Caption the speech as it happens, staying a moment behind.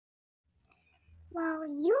Well,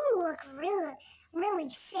 you look really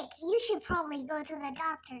sick. You should probably go to the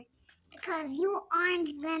doctor because you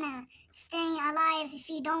aren't gonna stay alive if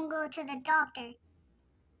you don't go to the doctor.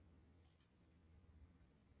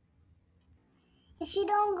 If you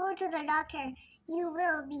don't go to the doctor, you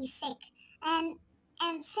will be sick. And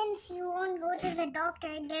since you won't go to the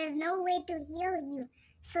doctor, there's no way to heal you.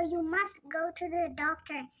 So you must go to the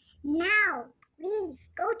doctor now. Please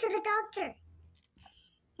go to the doctor.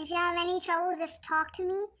 If you have any trouble, just talk to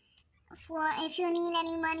me. If you need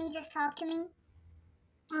any money, just talk to me.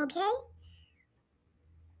 Okay?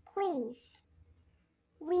 Please.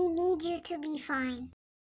 We need you to be fine.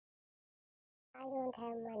 I don't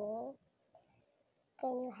have money. Can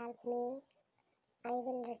you help me? I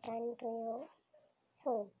will return to you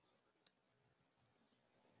soon.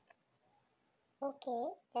 Okay,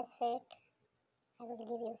 just wait. I will give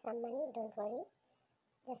you some money, don't worry.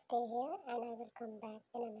 Just stay here and I will come back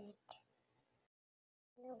in a minute.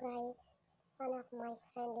 Hello guys, one of my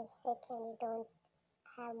friend is sick and he don't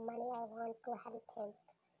have money. I want to help him.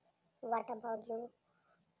 What about you?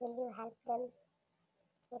 Will you help them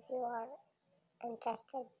if you are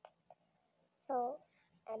interested? So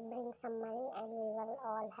bring some money and we will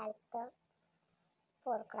all help the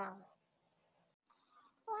poor crow.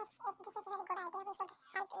 Yes, this is a very good idea. We should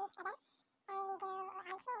help each other. And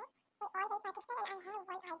also, we all will participate. And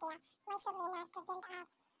I have one idea. Why should we not build a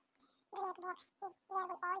donate box where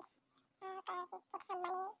we all put some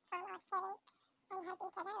money from our savings and help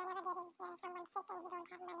each other whenever there is someone sick and he don't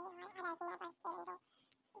have money or others never able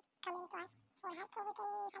to coming to us for help. So we can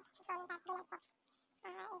help from that donate box.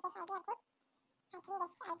 Is this idea good? I think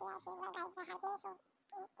this idea, if you will guys help me,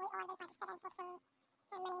 so we all will participate and put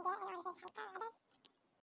some money there and always help others.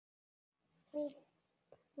 If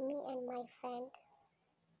me and my friend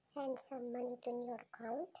send some money to your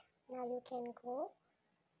account, now you can go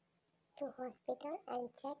to hospital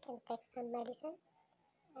and check and take some medicine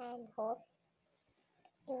and hope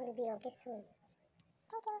you will be okay soon.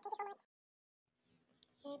 Thank you so much.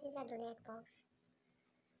 Here is a donate box.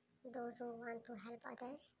 Those who want to help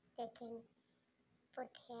others, they can put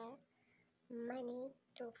here money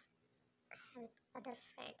to help other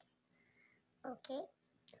friends. Okay,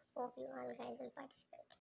 hope you all guys will participate.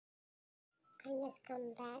 I just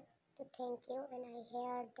come back to thank you, and I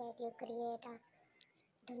heard that you create a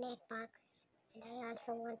donate box, and I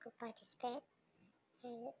also want to participate,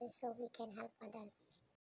 and so we can help others.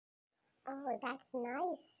 Oh, that's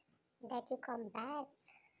nice that you come back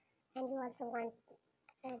and you also want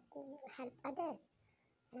to help others.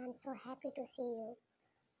 And I'm so happy to see you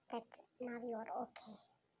that now you are okay.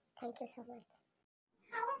 Thank you so much.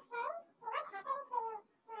 Hello, friend. What happened to you?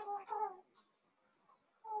 Are you feeling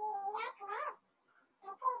not well?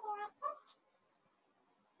 I think you are sick.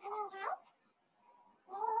 Am I right?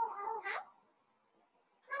 Do you need any help?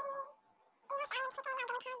 Yes, I am sick and I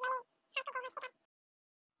don't have money. Have to go hospital.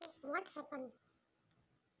 What happened?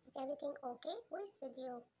 Is everything okay? Who is with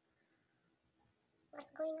you? What's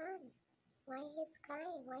going on? Why he's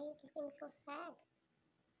crying? Why he's looking so sad?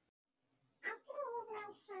 Actually, with my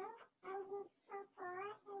friend, and he's so poor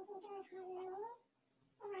and he don't have money.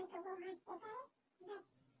 He wants to go hospital, but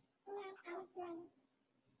not have money.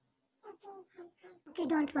 So please help us. Okay,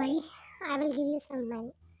 don't worry. I will give you some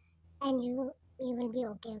money and you will be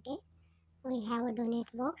okay, okay? We have a donate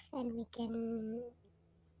box and we can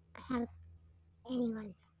help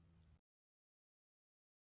anyone.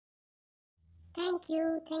 Thank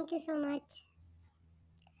you so much.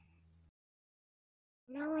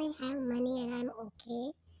 Now I have money and I'm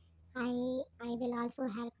okay. I will also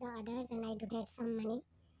help the others and I donate some money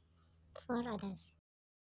for others.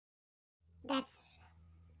 That's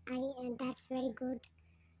that's very good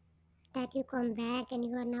that you come back and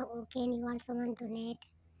you are now okay and you also want to donate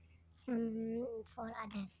some for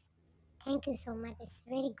others. Thank you so much. It's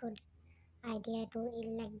very good idea to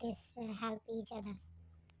like this help each other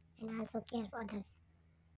and also care for others.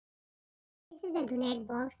 This is the donate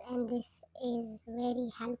box and this is very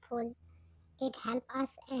helpful. It helps us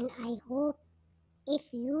and I hope if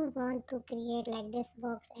you want to create like this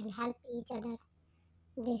box and help each other,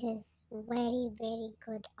 this is very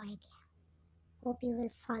good idea. Hope you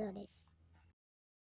will follow this.